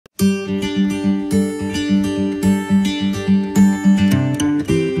Hello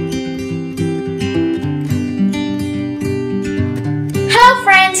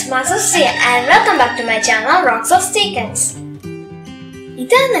friends, Self Steya and welcome back to my channel Rocks of SteKenz.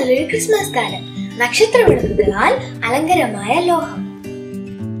 ഇതാ നല്ലൊരു Christmas കാലം. നക്ഷത്ര വിളക്കുകളാൽ അലങ്കാരമായ ലോകം.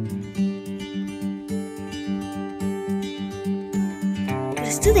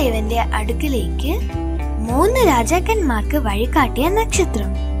 ക്രിസ്തുദേവന്റെ അടുക്കിലേക്ക് 3 രാജാക്കന്മാർക്ക് വഴികാട്ടിയ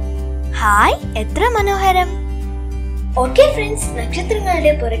നക്ഷത്രം. ഹായ്, എത്ര മനോഹരം. ഓക്കേ ഫ്രണ്ട്സ്,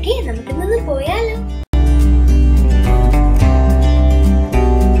 നക്ഷത്രങ്ങളുടെ പുറകെ നമുക്ക് നിന്ന് പോയാലോ.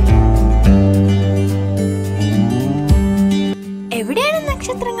 എവിടെയാണ്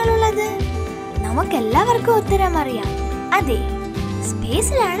നക്ഷത്രങ്ങളുള്ളത്? നമുക്കെല്ലാവർക്കും ഉത്തരം അറിയാം. അതെ,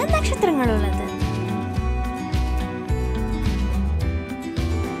 സ്പേസിലാണ് നക്ഷത്രങ്ങളുള്ളത്.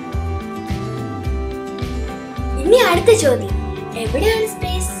 ഇനി അടുത്ത ചോദ്യം, എവിടെയാണ്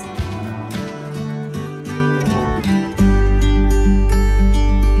സ്പേസ്?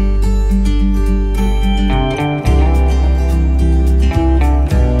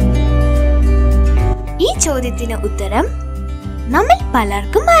 ഈ ചോദ്യത്തിന് ഉത്തരം നമ്മൾ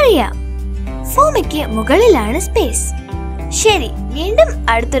പലർക്കും അറിയാം. ഭൂമിക്ക് മുകളിലാണ് സ്പേസ്. ശരി, വീണ്ടും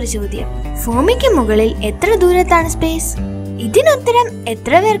അടുത്തൊരു ചോദ്യം. ഭൂമിക്ക് മുകളിൽ എത്ര ദൂരത്താണ് സ്പേസ്? ഇതിനുത്തരം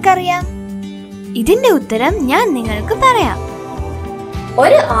എത്ര പേർക്കറിയാം? ഇതിന്റെ ഉത്തരം ഞാൻ നിങ്ങൾക്ക് പറയാം.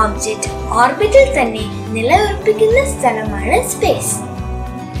 ഒരു ഓബ്ജക്റ്റ് ഓർബിറ്റിൽ തന്നെ നിലയുറപ്പിക്കുന്ന സ്ഥലമാണ് സ്പേസ്.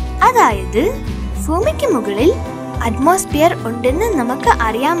 അതായത് ഭൂമിക്ക് മുകളിൽ അറ്റ്മോസ്ഫിയർ ഉണ്ടെന്ന് നമുക്ക്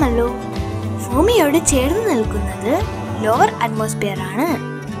അറിയാമല്ലോ. ഭൂമിയോട് ചേർന്ന് നിൽക്കുന്നത് ലോവർ അറ്റ്മോസ്ഫിയർ ആണ്.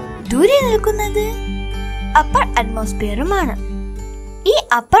 ദൂരെ നിൽക്കുന്നത് അപ്പർ അറ്റ്മോസ്ഫിയറുമാണ്. ഈ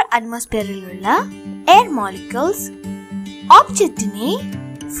അപ്പർ അറ്റ്മോസ്ഫിയറിലുള്ള എയർ മോളിക്യൂൾസ് ഓബ്ജക്റ്റിനെ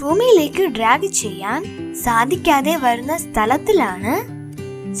ഭൂമിയിലേക്ക് ഡ്രാഗ് ചെയ്യാൻ സാധിക്കാതെ വരുന്ന സ്ഥലത്തിലാണ്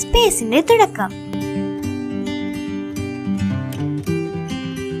സ്പേസിന്റെ തുടക്കം.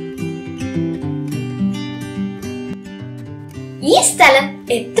 ഈ സ്ഥലം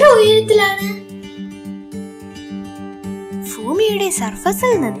എത്ര ഉയരത്തിലാണ്? ഭൂമിയുടെ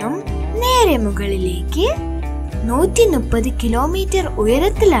സർഫസിൽ നിന്നും നേരെ മുകളിലേക്ക് 130 കിലോമീറ്റർ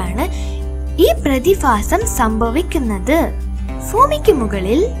ഉയരത്തിലാണ് ഈ പ്രതിഭാസം സംഭവിക്കുന്നത്. ഭൂമിക്ക്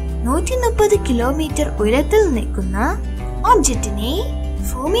മുകളിൽ 130 കിലോമീറ്റർ ഉയരത്തിൽ നിൽക്കുന്ന ഓബ്ജക്റ്റിനെ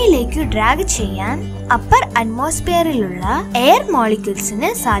ഭൂമിയിലേക്ക് ഡ്രാഗ് ചെയ്യാൻ അപ്പർ അറ്റ്മോസ്ഫിയറിലുള്ള എയർ മോളിക്യൂൾസിന്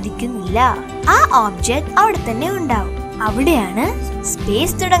സാധിക്കുന്നില്ല. ആ ഓബ്ജക്റ്റ് അവിടെ തന്നെ ഉണ്ടാവും. അവിടെയാണ്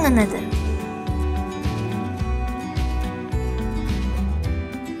സ്പേസ് തുടങ്ങുന്നത്.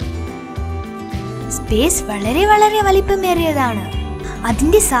 സ്പേസ് വളരെ വളരെ വലിപ്പമേറിയതാണ്.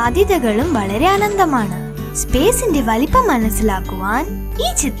 അതിന്റെ സാധ്യതകളും വളരെ അനന്തമാണ്. സ്പേസിന്റെ വലിപ്പം മനസ്സിലാക്കുവാൻ ഈ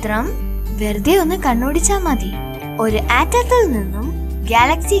ചിത്രം വെറുതെ ഒന്ന് കണ്ണോടിച്ചാൽ മതി. ഒരു ആറ്റത്തിൽ നിന്നും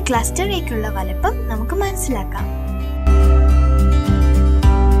ഗാലക്സി ക്ലസ്റ്ററിലേക്കുള്ള വലിപ്പം നമുക്ക് മനസ്സിലാക്കാം.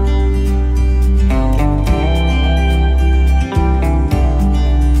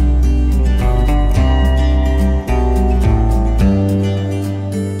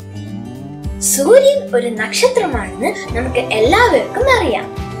 സൂര്യൻ ഒരു നക്ഷത്രമാണെന്ന് നമുക്ക് എല്ലാവർക്കും അറിയാം.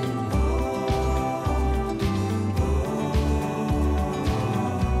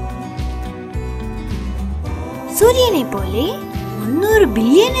 സൂര്യനെ പോലെ 300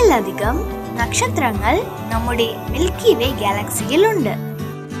 ബില്യണിലധികം നക്ഷത്രങ്ങൾ നമ്മുടെ മിൽക്കി വേ ഗാലക്സിയിലുണ്ട്.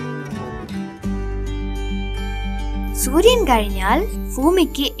 സൂര്യൻ കഴിഞ്ഞാൽ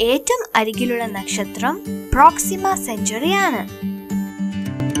ഭൂമിക്ക് ഏറ്റവും അരികിലുള്ള നക്ഷത്രം പ്രോക്സിമ സെഞ്ചുറി ആണ്.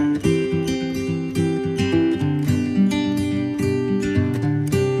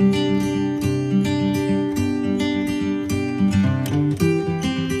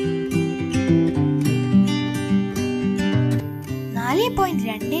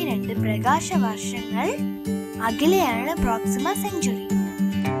 പ്രകാശ വർഷങ്ങൾ അകലെയാണ് പ്രോക്സിമ സെഞ്ചുറി.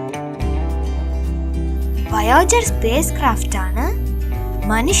 വയോജർ സ്പേസ് ക്രാഫ്റ്റ് ആണ്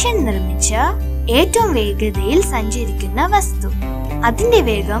മനുഷ്യൻ നിർമ്മിച്ച ഏറ്റവും വേഗതയിൽ സഞ്ചരിക്കുന്ന വസ്തു. അതിന്റെ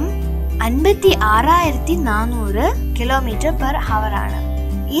വേഗം 56,400 km/h ആണ്.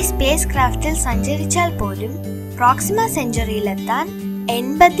 ഈ സ്പേസ് ക്രാഫ്റ്റിൽ സഞ്ചരിച്ചാൽ പോലും പ്രോക്സിമ സെഞ്ചുറിയിലെത്താൻ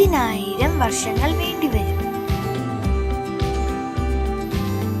 80,000 വർഷങ്ങൾ വേണ്ടിവരും.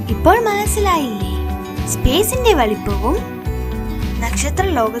 ഇപ്പോൾ മനസ്സിലായില്ലേ സ്പേസിന്റെ വലിപ്പവും നക്ഷത്ര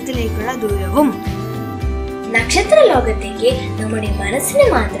ലോകത്തിലേക്കുള്ള ദൂരവും? നക്ഷത്ര ലോകത്തേക്ക് നമ്മുടെ മനസ്സിന്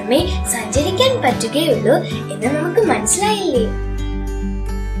മാത്രമേ സഞ്ചരിക്കാൻ പറ്റുകയുള്ളൂ എന്ന് നമുക്ക് മനസ്സിലായില്ലേ?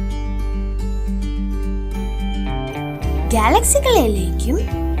 ഗാലക്സികളിലേക്കും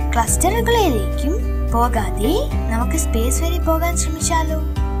ക്ലസ്റ്ററുകളിലേക്കും പോകാതെ നമുക്ക് സ്പേസ് വരെ പോകാൻ ശ്രമിച്ചാലോ?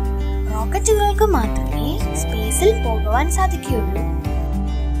 റോക്കറ്റുകൾക്ക് മാത്രമേ സ്പേസിൽ പോകുവാൻ സാധിക്കുകയുള്ളൂ.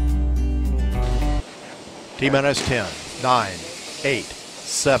 T-minus 10, 9, 8,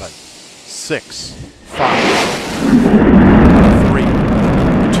 7, 6, 5, 3,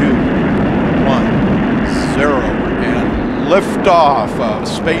 2, 1, 0, and liftoff of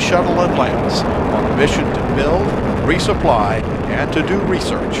Space Shuttle Atlantis on a mission to build, resupply, and to do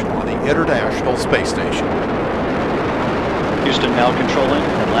research on the International Space Station. Houston now controlling.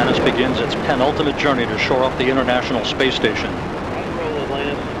 Atlantis begins its penultimate journey to shore up the International Space Station.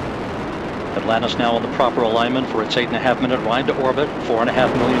 Atlantis now in the proper alignment for its 8.5-minute ride to orbit.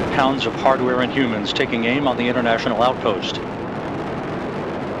 4.5 million pounds of hardware and humans taking aim on the International Outpost.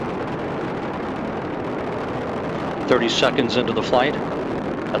 30 seconds into the flight.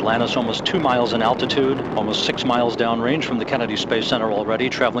 Atlantis almost 2 miles in altitude, almost 6 miles downrange from the Kennedy Space Center already,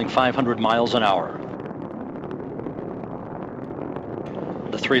 traveling 500 miles an hour.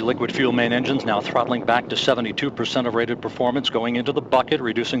 The 3 liquid fuel main engines now throttling back to 72% of rated performance, going into the bucket,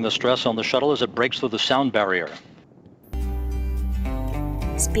 reducing the stress on the shuttle as it breaks through the sound barrier.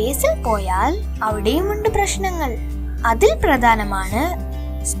 സ്പേസിൽ പോയാൽ അവിടെയുമുണ്ട് പ്രശ്നങ്ങൾ. അതിൽ പ്രധാനമാണ്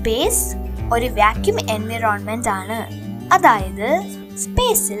space ഒരു vacuum environment ആണ്. അതായത്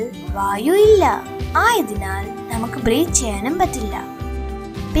സ്പേസിൽ വായു ഇല്ല. ആയതിനാൽ നമുക്ക് ബ്രീത്ത് ചെയ്യാനും പറ്റില്ല.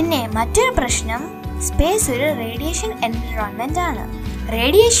 പിന്നെ മറ്റൊരു പ്രശ്നം, സ്പേസ് ഒരു റേഡിയേഷൻ എൻവയറോൺമെന്റ് ആണ്.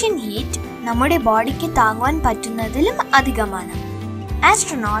 റേഡിയേഷൻ ഹീറ്റ് നമ്മുടെ ബോഡിക്ക് താങ്ങുവാൻ പറ്റുന്നതിലും അധികമാണ്.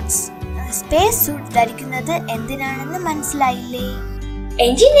 ആസ്ട്രോനോട്ട്സ് സ്പേസ് സൂട്ട് ധരിക്കുന്നത് എന്തിനാണെന്ന് മനസ്സിലായില്ലേ?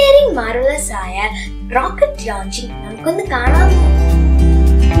 എഞ്ചിനീയറിംഗ് മാർവലസ് ആയ റോക്കറ്റ് ലോഞ്ചിങ് നമുക്കൊന്ന് കാണാമോ?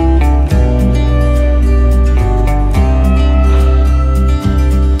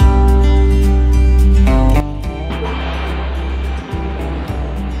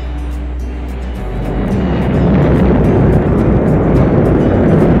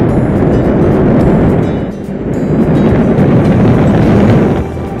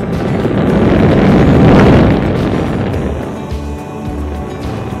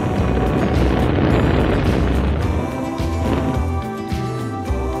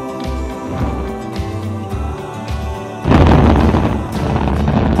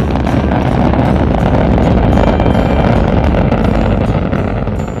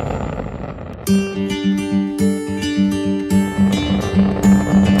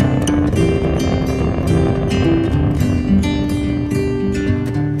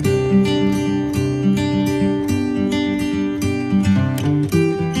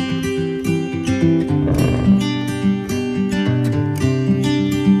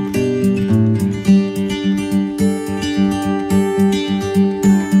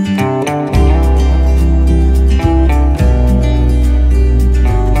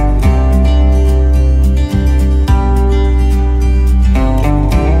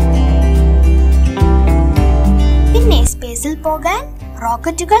 പോകാൻ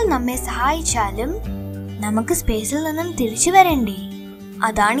റോക്കറ്റുകൾ നമ്മെ സഹായിച്ചാലും നമുക്ക് സ്പേസിൽ നിന്നും തിരിച്ചു വരണ്ടേ?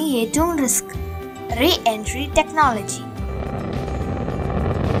 അതാണ് ഏറ്റവും റിസ്ക്. Re entry technology.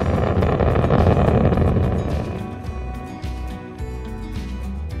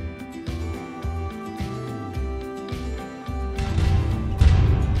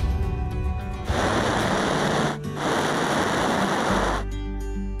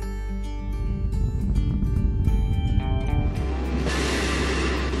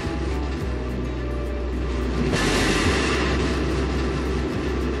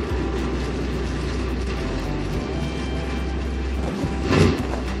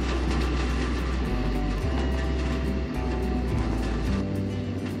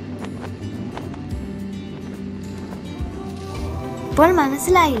 ഇപ്പോൾ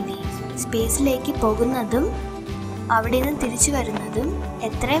മനസ്സിലായില്ലേ സ്പേസിലേക്ക് പോകുന്നതും അവിടെ നിന്ന് തിരിച്ചു വരുന്നതും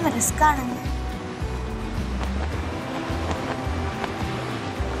എത്രയും റിസ്ക് ആണെന്ന്?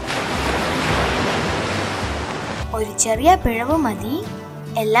 ഒരു ചെറിയ പിഴവ് മതി,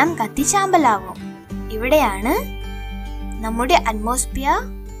 എല്ലാം കത്തിച്ചാമ്പലാവും. ഇവിടെയാണ് നമ്മുടെ അറ്റ്മോസ്ഫിയർ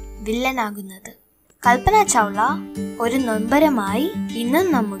വില്ലനാകുന്നത്. കൽപ്പന ചൗള ഒരു നൊമ്പരമായി ഇന്നും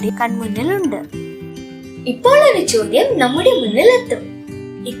നമ്മുടെ കൺമുന്നിലുണ്ട്. ഇപ്പോൾ ഒരു ചോദ്യം നമ്മുടെ മുന്നിലെത്തും.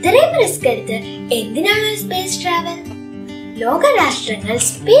 ഇത്രയും റിസ്ക് എടുത്ത് എന്തിനാണ് സ്പേസ് ട്രാവൽ? ലോകരാഷ്ട്രങ്ങൾ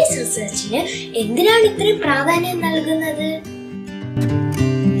സ്പേസ് റിസർച്ചിന് എന്തിനാണ് ഇത്രയും പ്രാധാന്യം നൽകുന്നത്?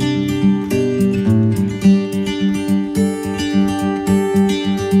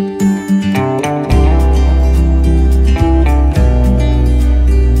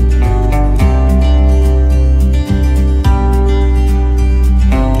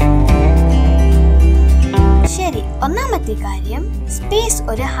 ഒന്നാമത്തെ കാര്യം, സ്പേസ്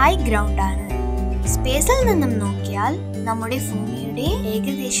ഒരു ഹൈ ഗ്രൗണ്ട് ആണ്. സ്പേസിൽ നിന്നും നോക്കിയാൽ നമ്മുടെ ഭൂമിയുടെ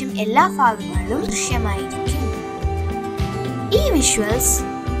ഏകദേശം എല്ലാ ഭാഗങ്ങളും ദൃശ്യമായിരിക്കും. ഈ വിഷ്വൽസ്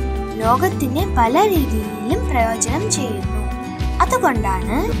ലോകത്തിന് പല രീതിയിലും പ്രയോജനം ചെയ്യുന്നു.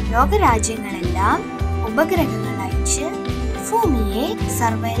 അതുകൊണ്ടാണ് ലോകരാജ്യങ്ങളെല്ലാം ഉപഗ്രഹങ്ങൾ അയച്ച് ഭൂമിയെ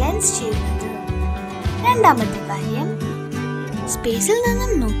സർവൈലൻസ് ചെയ്യുന്നത്. രണ്ടാമത്തെ കാര്യം, സ്പേസിൽ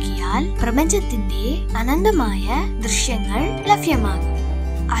നിന്നും നോക്കിയാൽ പ്രപഞ്ചത്തിന്റെ അനന്തമായ ദൃശ്യങ്ങൾ ലഭ്യമാകും.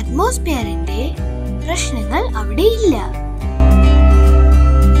 അറ്റ്മോസ്ഫിയറിന്റെ പ്രശ്നങ്ങൾ അവിടെ ഇല്ല.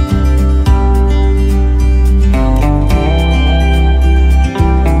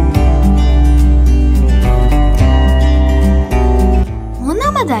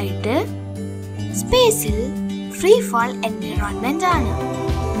 മൂന്നാമതായിട്ട് സ്പേസിൽ ഫ്രീ ഫോൾ എൻവിറോൺമെന്റ് ആണ്.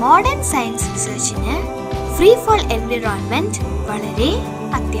 Modern science റിസർച്ചിന് free fall environment വളരെ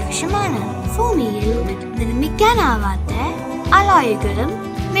അത്യാവശ്യമാണ്. ഭൂമിയിൽ നിർമ്മിക്കാനാവാത്ത അലോയുകളും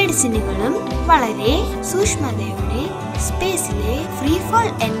മെഡിസിനുകളും വളരെ സൂക്ഷ്മതയോടെ സ്പേസിലെ ഫ്രീ ഫോൾ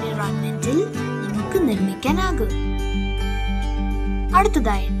എൻവിറോൺമെന്റിൽ നമുക്ക് നിർമ്മിക്കാനാകും.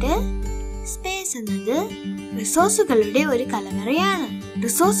 അടുത്തതായിട്ട് സ്പേസ് എന്നത് റിസോഴ്സുകളുടെ ഒരു കലവറയാണ്.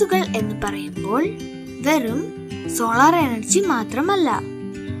 റിസോഴ്സുകൾ എന്ന് പറയുമ്പോൾ വെറും സോളാർ എനർജി മാത്രമല്ല,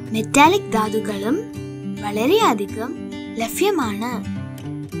 മെറ്റാലിക് ധാതുക്കളും വളരെയധികം ലഭ്യമാണ്.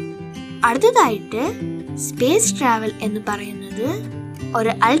 അടുത്തതായിട്ട് സ്പേസ് ട്രാവൽ എന്ന് പറയുന്നത്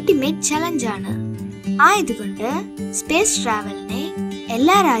ഒരു അൾട്ടിമേറ്റ് ചലഞ്ച് ആണ്. ആയതുകൊണ്ട് സ്പേസ് ട്രാവലിനെ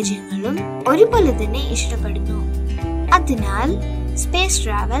എല്ലാ രാജ്യങ്ങളും ഒരുപോലെ തന്നെ ഇഷ്ടപ്പെടുന്നു. അതിനാൽ സ്പേസ്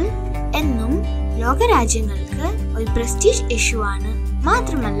ട്രാവൽ എന്നും ലോകരാജ്യങ്ങൾക്ക് ഒരു പ്രസ്റ്റീജ് ഇഷ്യൂ ആണ്.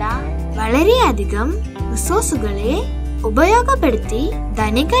 മാത്രമല്ല വളരെയധികം റിസോഴ്സുകളെ ഉപയോഗപ്പെടുത്തി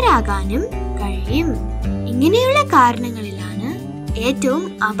ധനികരാകാനും കഴിയും. ഇങ്ങനെയുള്ള കാരണങ്ങളിലാണ് ഏറ്റവും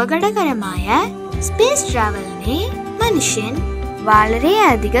അപകടകരമായ സ്പേസ് ട്രാവലിനെ മനുഷ്യൻ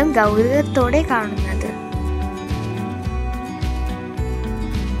വളരെയധികം ഗൗരവത്തോടെ കാണുന്നത്.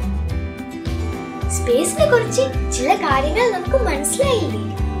 സ്പേസിനെ കുറിച്ച് ചില കാര്യങ്ങൾ നമുക്ക് മനസ്സിലായില്ലേ?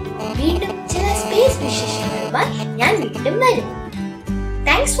 വീണ്ടും ചില സ്പേസ് വിശേഷങ്ങളുമായി ഞാൻ വീണ്ടും വരും.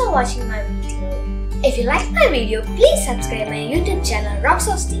 Thanks for watching my video. If you like my video, please subscribe my YouTube channel Rocks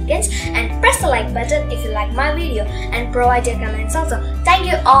of SteKenz and press the like button if you like my video and provide your comments also. Thank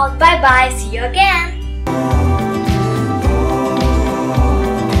you all. Bye bye. See you again.